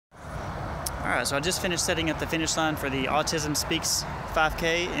Alright, so I just finished setting up the finish line for the Autism Speaks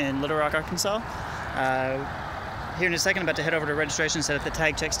 5K in Little Rock, Arkansas. Here in a second, I'm about to head over to registration, set up the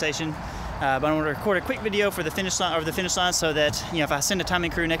tag check station. But I want to record a quick video for the finish line, over the finish line, so that if I send a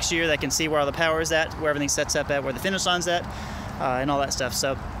timing crew next year, they can see where all the power is at, where everything sets up at, where the finish line's at, and all that stuff.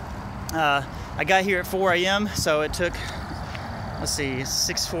 So I got here at 4 a.m. So it took, let's see,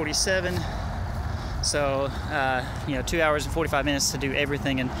 6:47. So 2 hours and 45 minutes to do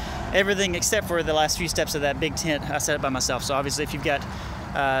everything, and everything except for the last few steps of that big tent I set up by myself. So obviously if you've got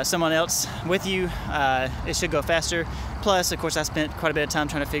someone else with you, it should go faster. Plus, of course, I spent quite a bit of time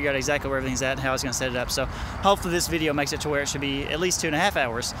trying to figure out exactly where everything's at and how I was going to set it up. So hopefully this video makes it to where it should be at least 2.5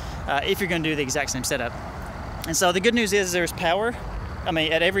 hours if you're going to do the exact same setup. And so the good news is there's power. I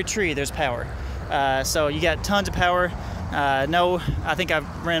mean, at every tree there's power. So you got tons of power. I think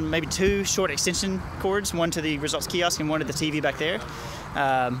I've ran maybe 2 short extension cords, one to the results kiosk and one to the TV back there.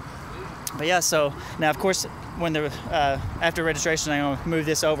 But yeah, so now of course when after registration I'm going to move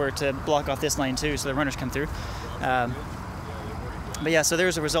this over to block off this lane too so the runners come through. But yeah, so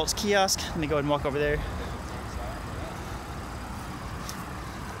there's the results kiosk. Let me go ahead and walk over there.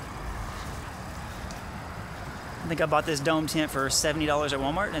 I think I bought this dome tent for $70 at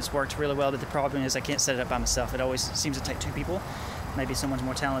Walmart, and it's worked really well, but the problem is I can't set it up by myself. It always seems to take 2 people. Maybe someone's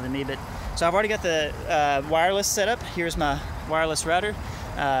more talented than me, but so I've already got the wireless set up. Here's my wireless router.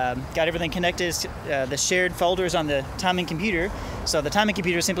 Got everything connected. The shared folders on the timing computer. So the timing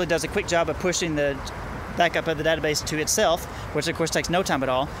computer simply does a quick job of pushing the backup of the database to itself, which of course takes no time at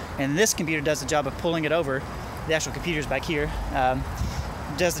all. And this computer does the job of pulling it over. The actual computer's back here.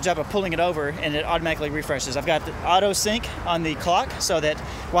 Does the job of pulling it over, and it automatically refreshes. I've got the auto sync on the clock so that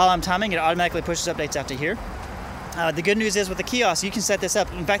while I'm timing, it automatically pushes updates out to here. The good news is with the kiosk, you can set this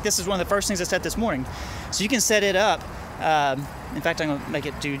up. In fact, this is one of the first things I set this morning. So you can set it up. In fact, I'm going to make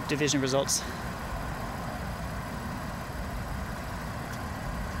it do division results.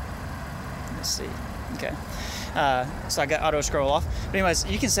 Let's see. Okay. So I got auto scroll off. But anyways,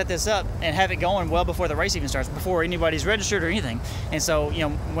 you can set this up and have it going well before the race even starts, before anybody's registered or anything. And so,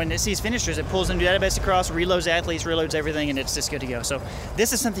 when it sees finishers, it pulls into the database across, reloads athletes, reloads everything, and it's just good to go. So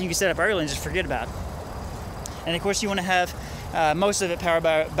this is something you can set up early and just forget about. And of course, you want to have most of it powered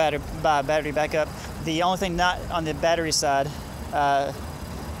by battery backup. The only thing not on the battery side,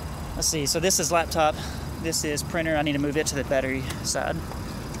 let's see. So this is laptop. This is printer. I need to move it to the battery side.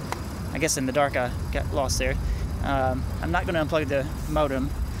 I guess in the dark I got lost there. I'm not going to unplug the modem,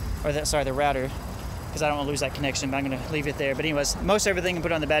 or the router, because I don't want to lose that connection, but I'm going to leave it there. But anyways, most everything can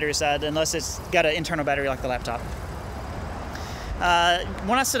put on the battery side, unless it's got an internal battery like the laptop.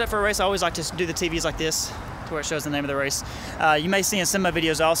 When I set up for a race, I always like to do the TVs like this, to where it shows the name of the race. You may see in some of my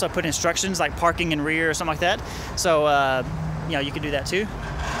videos I also put instructions like parking in rear or something like that. So, you can do that too.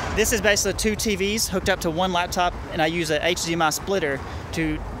 This is basically 2 TVs hooked up to one laptop, and I use an HDMI splitter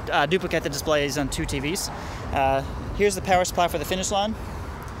to duplicate the displays on 2 TVs. Here's the power supply for the finish line.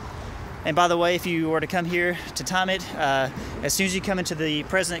 And by the way, if you were to come here to time it, as soon as you come into the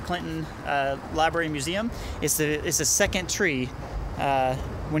President Clinton Library and Museum, it's the second tree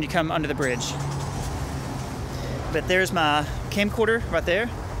when you come under the bridge. But there's my camcorder right there.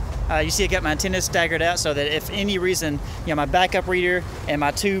 You see I got my antennas staggered out so that if any reason, my backup reader and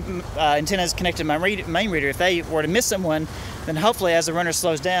my 2 antennas connected to my main reader, if they were to miss someone, then hopefully as the runner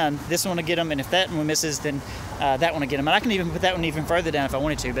slows down, this one will get them, and if that one misses, then that one will get them. And I can even put that one even further down if I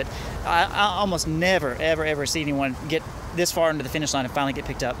wanted to, but I almost never, ever see anyone get this far into the finish line and finally get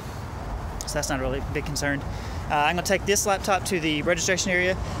picked up. So that's not a really big concern. I'm going to take this laptop to the registration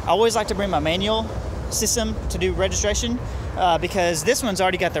area. I always like to bring my manual system to do registration because this one's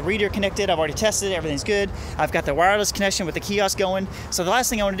already got the reader connected. I've already tested it, everything's good. I've got the wireless connection with the kiosk going. So the last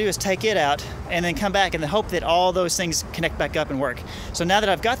thing I want to do is take it out and then come back and hope that all those things connect back up and work. So now that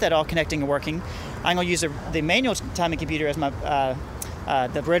I've got that all connecting and working, I'm going to use the manual timing computer as my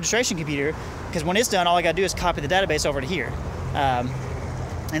the registration computer, because when it's done, all I got to do is copy the database over to here.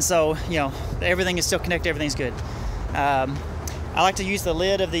 And so, everything is still connected, everything's good. I like to use the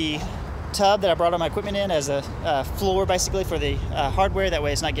lid of the tub that I brought all my equipment in as a floor basically for the hardware. That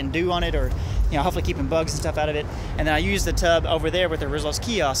way it's not getting dew on it, or hopefully keeping bugs and stuff out of it. And then I use the tub over there with the results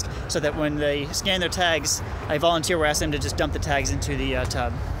kiosk so that when they scan their tags, a volunteer will ask them to just dump the tags into the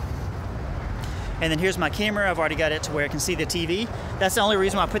tub. And then here's my camera. I've already got it to where it can see the TV. That's the only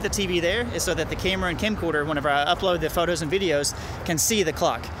reason why I put the TV there, is so that the camera and camcorder, whenever I upload the photos and videos, can see the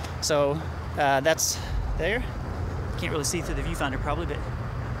clock. So that's there. Can't really see through the viewfinder probably, but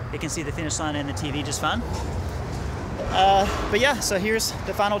it can see the finish line and the TV just fine. But yeah, so here's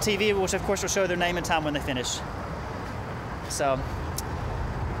the final TV, which of course will show their name and time when they finish. So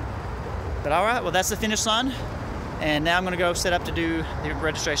But all right, well, that's the finish line. And now I'm going to go set up to do the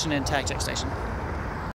registration and tag check station.